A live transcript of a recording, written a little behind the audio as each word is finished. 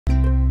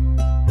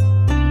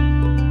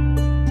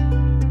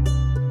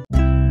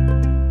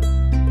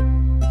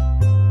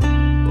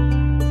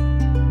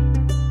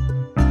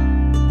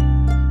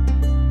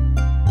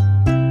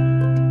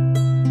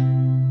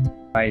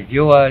My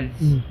viewers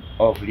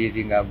of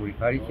Living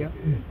Agriculture,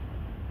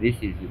 this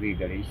is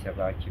Luigare.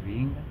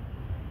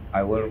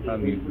 I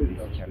welcome you to this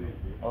channel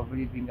of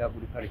Living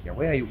Agriculture,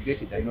 where you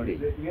get the knowledge,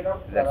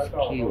 the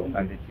skill,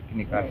 and the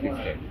technical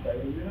assistance.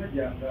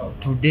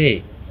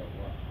 Today,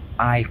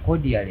 I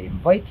cordially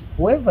invite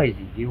whoever is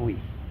viewing,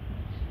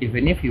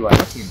 even if you are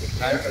not in the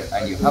country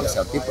and you have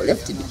some people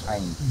left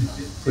behind,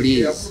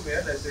 please,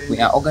 we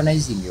are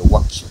organizing a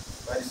workshop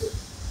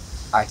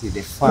at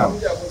the farm.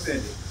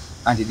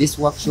 And this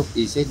workshop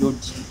is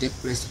scheduled to take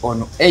place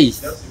on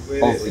 8th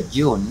of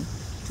June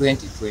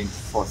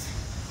 2024.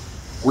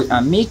 We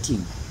are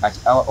meeting at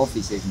our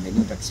offices in the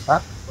New Tax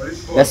Park.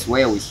 That's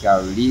where we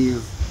shall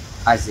live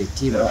as a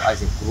team or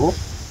as a group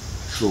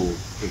to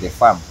the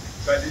farm.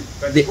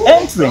 The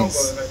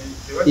entrance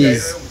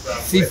is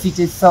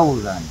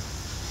 50,000.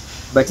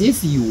 But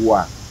if you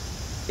are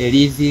a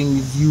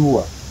living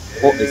viewer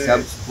or a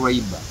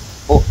subscriber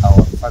or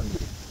our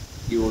family,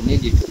 you will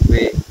need to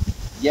pay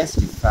just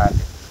 30.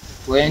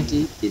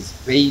 20 is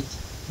paid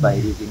by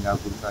Living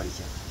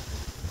Agriculture.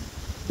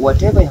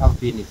 Whatever you have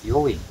been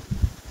viewing,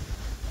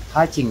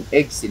 hatching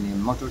eggs in a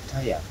motor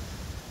tire,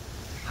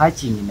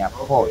 hatching in a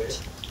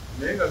pot,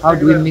 how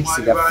do we mix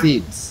the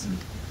feeds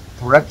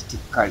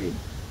practically?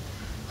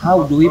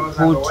 How do we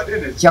put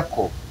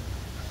charcoal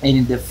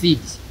in the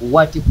feeds?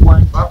 What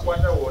quantity?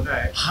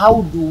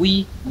 How do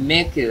we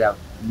make the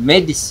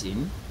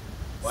medicine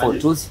for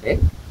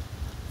toothache,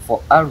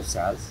 for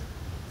ulcers,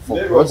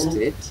 for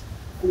prostate,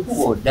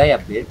 for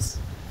diabetes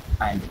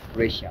and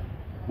pressure?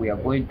 We are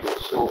going to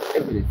show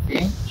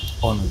everything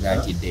on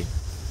that day.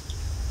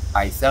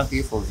 I thank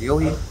you for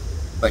viewing,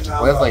 but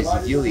whoever is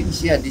viewing,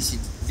 share this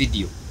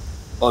video.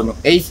 On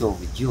 8th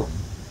of June,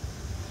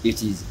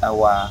 it is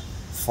our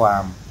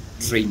farm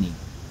training.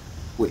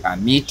 We are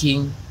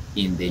meeting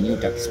in the New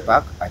Tax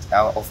Park at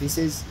our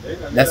offices.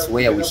 That's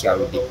where we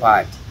shall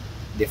depart.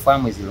 The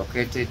farm is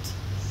located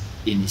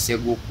in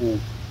Seguku,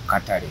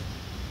 Katare.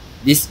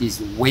 This is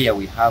where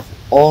we have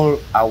all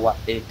our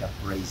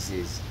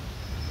enterprises.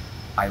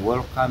 I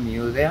welcome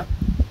you there,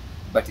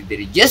 but the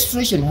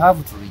registration, you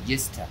have to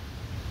register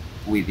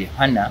with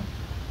Hannah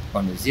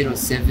on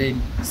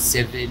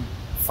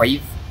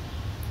 0775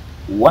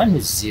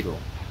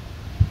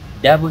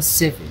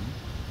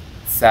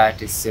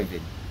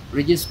 107737.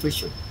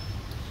 Registration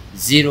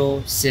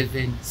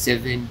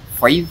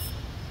 0775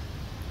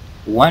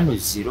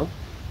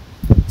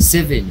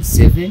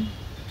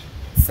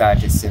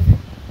 107737.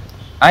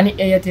 An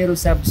Airtel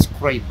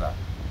subscriber,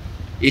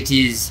 it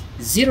is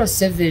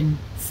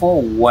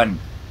 0741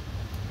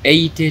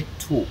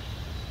 82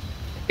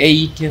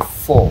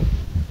 84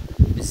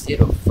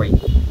 05.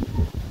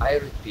 I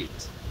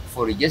repeat,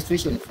 for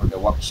registration for the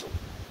workshop,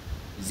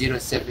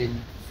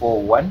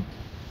 0741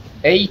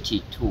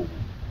 82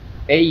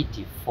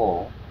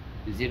 84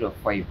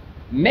 05.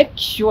 Make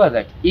sure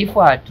that if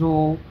at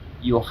all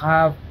you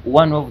have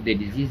one of the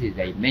diseases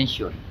I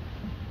mentioned,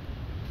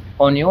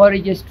 on your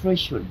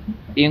registration,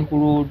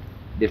 include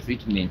the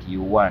treatment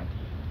you want.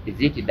 Is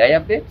it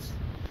diabetes?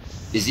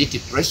 Is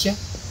it pressure?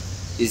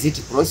 Is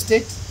it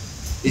prostate?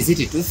 Is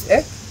it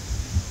toothache?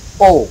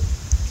 Or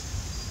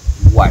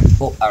what?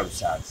 Or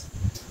ulcers?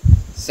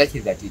 Such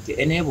that it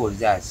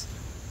enables us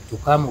to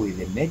come with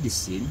the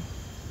medicine.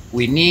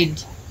 We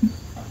need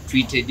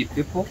treated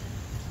people.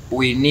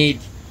 We need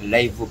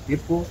live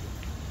people,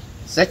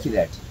 such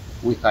that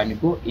we can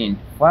go in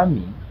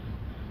farming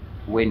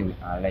when we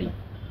are alive.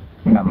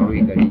 I'm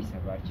Luigare.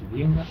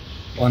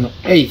 On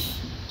 8th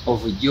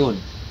of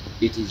June,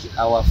 it is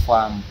our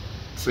farm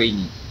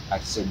training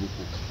at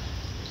Seguku.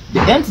 The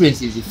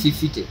entrance is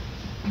 50,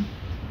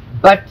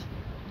 but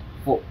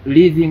for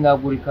Living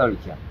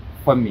Agriculture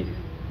family,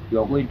 you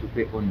are going to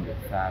pay only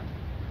 30.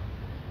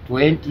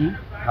 20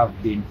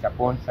 have been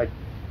sponsored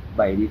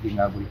by Living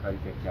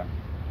Agriculture.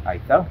 I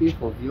thank you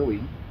for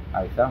viewing.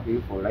 I thank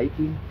you for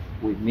liking.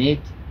 We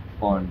meet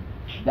on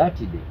that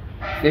day.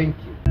 Thank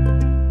you.